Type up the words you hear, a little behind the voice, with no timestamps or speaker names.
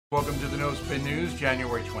Welcome to the No Spin News,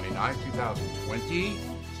 January 29, 2020.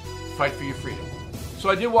 Fight for your freedom. So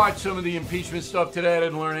I did watch some of the impeachment stuff today. I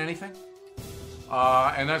didn't learn anything.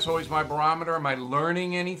 And that's always my barometer. Am I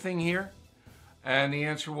learning anything here? And the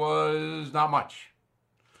answer was not much.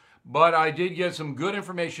 But I did get some good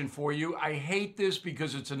information for you. I hate this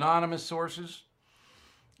because it's anonymous sources.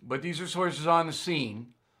 But these are sources on the scene.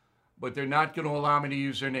 But they're not going to allow me to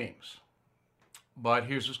use their names. But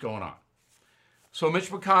here's what's going on. So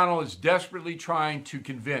Mitch McConnell is desperately trying to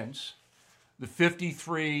convince the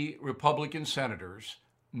 53 Republican senators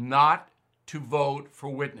not to vote for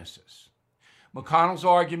witnesses. McConnell's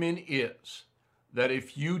argument is that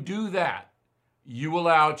if you do that, you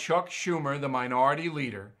allow Chuck Schumer, the minority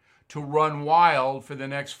leader, to run wild for the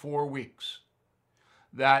next 4 weeks.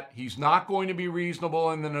 That he's not going to be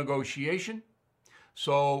reasonable in the negotiation.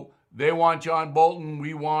 So they want John Bolton,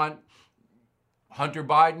 we want Hunter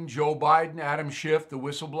Biden, Joe Biden, Adam Schiff, the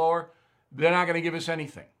whistleblower. They're not going to give us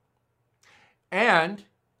anything. And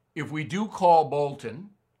if we do call Bolton,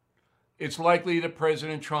 it's likely that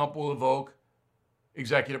President Trump will invoke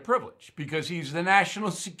executive privilege because he's the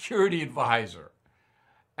national security advisor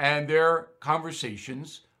and their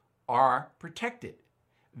conversations are protected.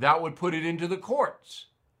 That would put it into the courts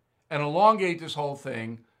and elongate this whole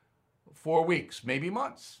thing 4 weeks, maybe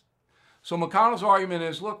months. So McConnell's argument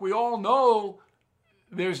is, look, we all know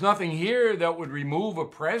there's nothing here that would remove a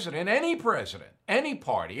president, any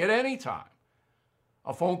party, at any time.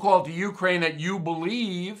 A phone call to Ukraine that you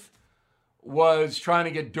believe was trying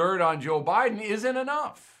to get dirt on Joe Biden isn't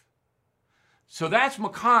enough. So that's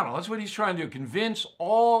McConnell. That's what he's trying to do, convince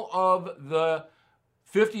all of the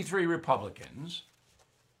 53 Republicans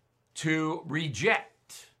to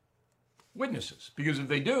reject witnesses. Because if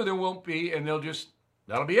they do, there won't be, and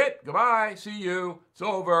that'll be it. Goodbye, see you, it's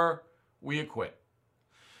over, we acquit.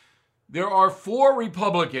 There are 4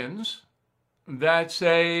 Republicans that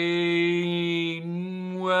say,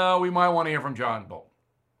 well, we might want to hear from John Bolton.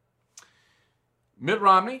 Mitt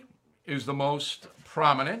Romney is the most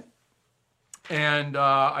prominent. And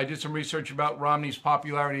I did some research about Romney's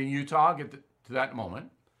popularity in Utah. I'll get to that in a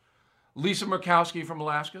moment. Lisa Murkowski from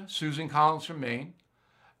Alaska, Susan Collins from Maine.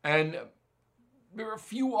 And there are a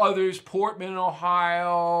few others, Portman in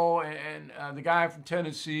Ohio, and the guy from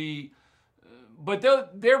Tennessee. But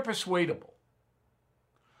they're persuadable.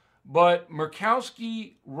 But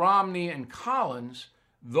Murkowski, Romney, and Collins,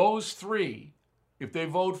 those 3, if they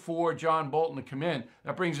vote for John Bolton to come in,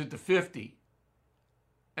 that brings it to 50.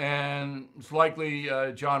 And it's likely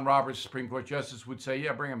John Roberts, Supreme Court Justice, would say,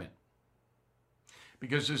 yeah, bring him in.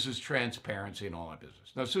 Because this is transparency and all that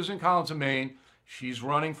business. Now, Susan Collins of Maine, she's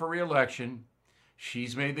running for re-election.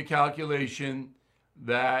 She's made the calculation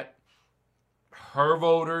that her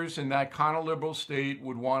voters in that kind of liberal state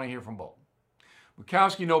would want to hear from Bolton.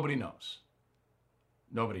 Murkowski, nobody knows.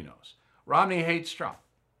 Nobody knows. Romney hates Trump.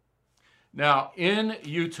 Now, in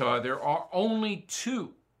Utah, there are only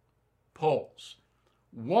 2 polls.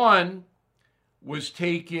 One was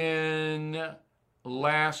taken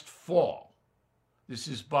last fall. This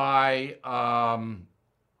is by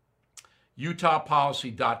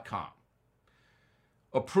UtahPolicy.com.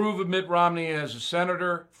 Approve of Mitt Romney as a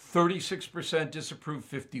senator, 36%, disapprove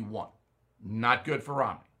 51%. Not good for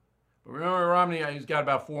Romney. But remember, Romney, he's got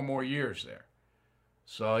about 4 more years there.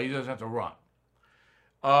 So he doesn't have to run.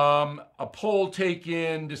 A poll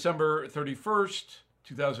taken December 31st,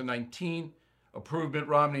 2019, approved Mitt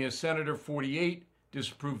Romney as senator, 48%,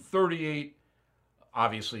 disapproved 38%.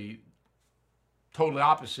 Obviously, totally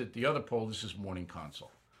opposite the other poll. This is Morning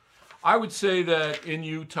Consult. I would say that in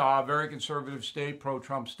Utah, a very conservative state,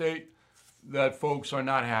 pro-Trump state, that folks are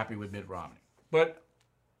not happy with Mitt Romney. But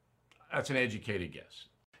that's an educated guess.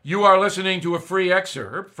 You are listening to a free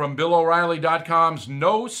excerpt from BillO'Reilly.com's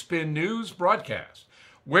No Spin News broadcast,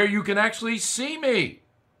 where you can actually see me.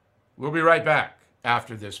 We'll be right back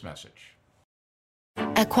after this message.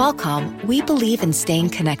 At Qualcomm, we believe in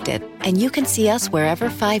staying connected, and you can see us wherever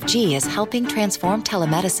 5G is helping transform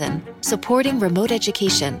telemedicine, supporting remote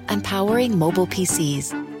education, and powering mobile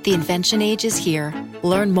PCs. The invention age is here.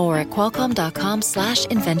 Learn more at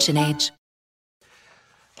qualcomm.com/inventionage.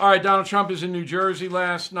 All right, Donald Trump is in New Jersey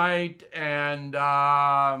last night, and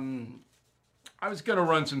I was going to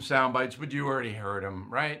run some sound bites, but you already heard him,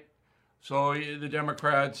 right? So the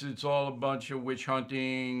Democrats, it's all a bunch of witch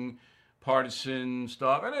hunting, partisan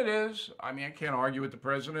stuff, and it is. I mean, I can't argue with the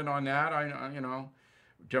president on that.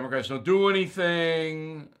 Democrats don't do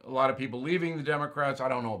anything. A lot of people leaving the Democrats. I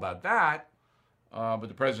don't know about that, but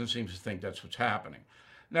the president seems to think that's what's happening.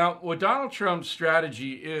 Now, what Donald Trump's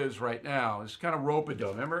strategy is right now is kind of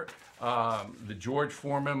rope-a-dope. Remember the George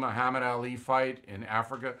Foreman, Muhammad Ali fight in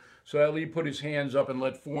Africa? So Ali put his hands up and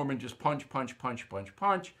let Foreman just punch, punch, punch, punch,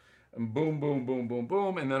 punch, and boom, boom, boom, boom,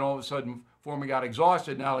 boom. And then all of a sudden, Foreman got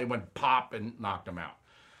exhausted, and Ali went pop and knocked him out.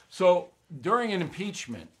 So during an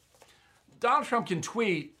impeachment, Donald Trump can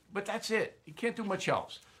tweet, but that's it. He can't do much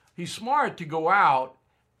else. He's smart to go out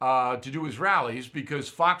to do his rallies because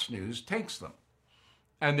Fox News takes them.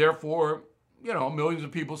 And therefore, millions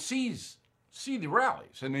of people see the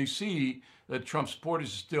rallies, and they see that Trump supporters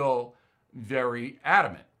are still very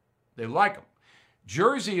adamant. They like him.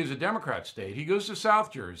 Jersey is a Democrat state. He goes to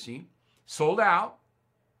South Jersey, sold out,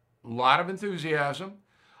 a lot of enthusiasm.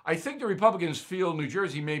 I think the Republicans feel New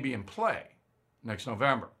Jersey may be in play next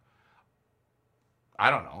November.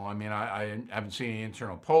 I don't know. I mean, I haven't seen any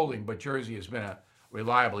internal polling, but Jersey has been a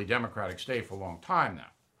reliably Democratic state for a long time now.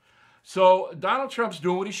 So Donald Trump's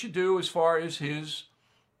doing what he should do as far as his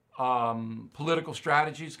political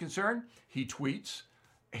strategy is concerned. He tweets.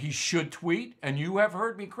 He should tweet. And you have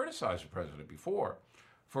heard me criticize the president before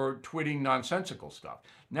for tweeting nonsensical stuff.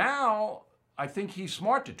 Now, I think he's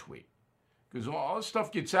smart to tweet because all this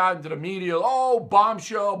stuff gets out into the media. Oh,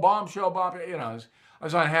 bombshell, bombshell, bombshell. I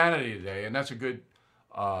was on Hannity today, and that's a good,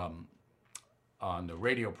 on the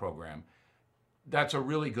radio program, that's a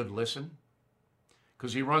really good listen.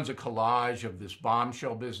 Because he runs a collage of this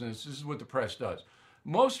bombshell business. This is what the press does.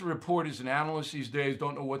 Most reporters and analysts these days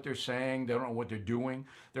don't know what they're saying. They don't know what they're doing.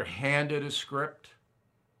 They're handed a script.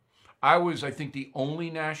 I was, I think, the only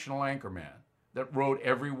national anchorman that wrote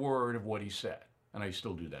every word of what he said. And I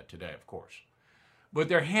still do that today, of course. But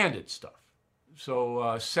they're handed stuff.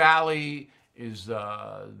 So Sally is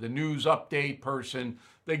the news update person.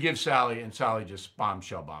 They give Sally, and Sally just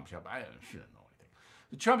bombshell, bombshell. She doesn't know anything.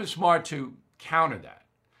 The Trump is smart to counter that.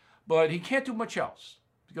 But he can't do much else.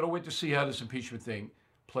 He's got to wait to see how this impeachment thing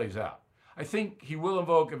plays out. I think he will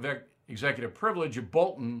invoke executive privilege if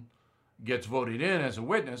Bolton gets voted in as a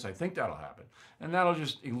witness. I think that'll happen. And that'll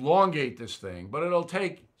just elongate this thing, but it'll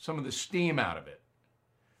take some of the steam out of it.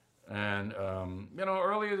 And,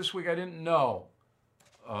 earlier this week I didn't know,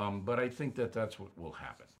 but I think that's what will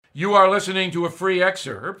happen. You are listening to a free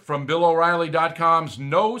excerpt from BillO'Reilly.com's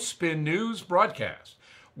No Spin News broadcast,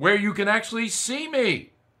 where you can actually see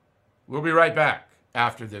me. We'll be right back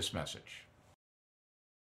after this message.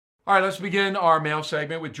 All right, let's begin our mail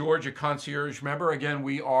segment with George, a concierge member. Again,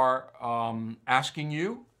 we are asking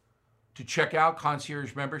you to check out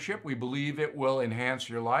concierge membership. We believe it will enhance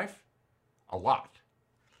your life a lot.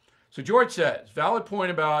 So George says, valid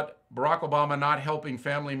point about Barack Obama not helping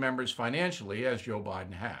family members financially, as Joe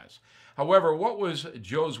Biden has. However, what was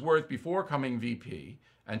Joe's worth before coming VP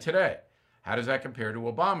and today? How does that compare to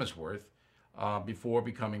Obama's worth before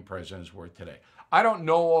becoming president's worth today? I don't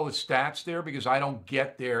know all the stats there because I don't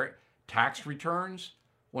get their tax returns.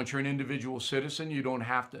 Once you're an individual citizen, you don't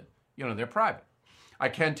have to, they're private. I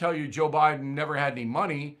can tell you Joe Biden never had any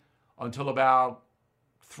money until about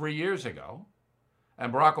 3 years ago.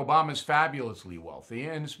 And Barack Obama is fabulously wealthy,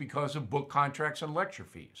 and it's because of book contracts and lecture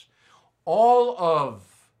fees. All of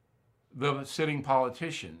the sitting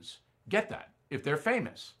politicians get that if they're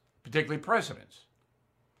famous, particularly presidents.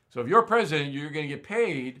 So if you're president, you're going to get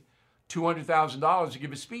paid $200,000 to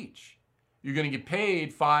give a speech. You're going to get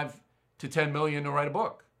paid $5 to $10 million to write a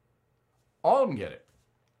book. All of them get it.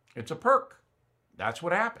 It's a perk. That's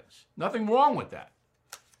what happens. Nothing wrong with that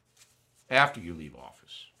after you leave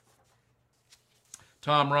office.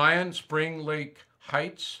 Tom Ryan, Spring Lake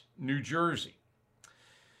Heights, New Jersey.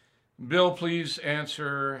 Bill, please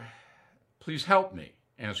help me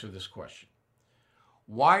answer this question.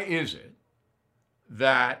 Why is it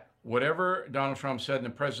that whatever Donald Trump said in the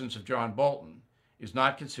presence of John Bolton is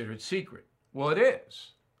not considered secret? Well, it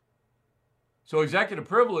is. So executive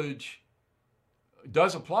privilege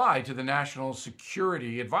does apply to the National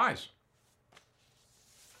Security Advisor.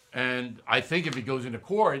 And I think if it goes into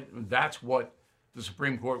court, that's what the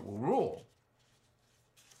Supreme Court will rule.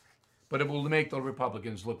 But it will make the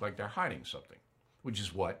Republicans look like they're hiding something, which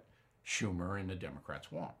is what Schumer and the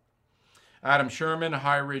Democrats want. Adam Sherman,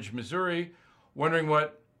 High Ridge, Missouri, wondering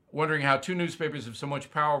how two newspapers have so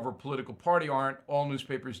much power over a political party. Aren't all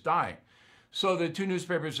newspapers dying? So the two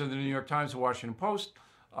newspapers are the New York Times and the Washington Post.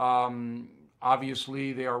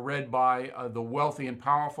 Obviously, they are read by the wealthy and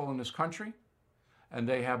powerful in this country, and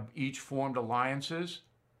they have each formed alliances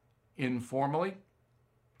informally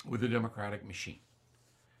with the Democratic machine.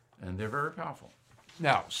 And they're very powerful.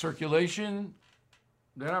 Now, circulation,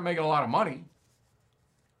 they're not making a lot of money.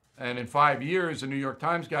 And in 5 years, the New York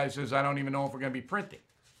Times guy says, I don't even know if we're going to be printing.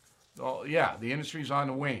 So, yeah, the industry's on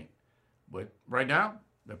the wane. But right now,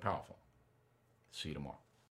 They're powerful. See you tomorrow.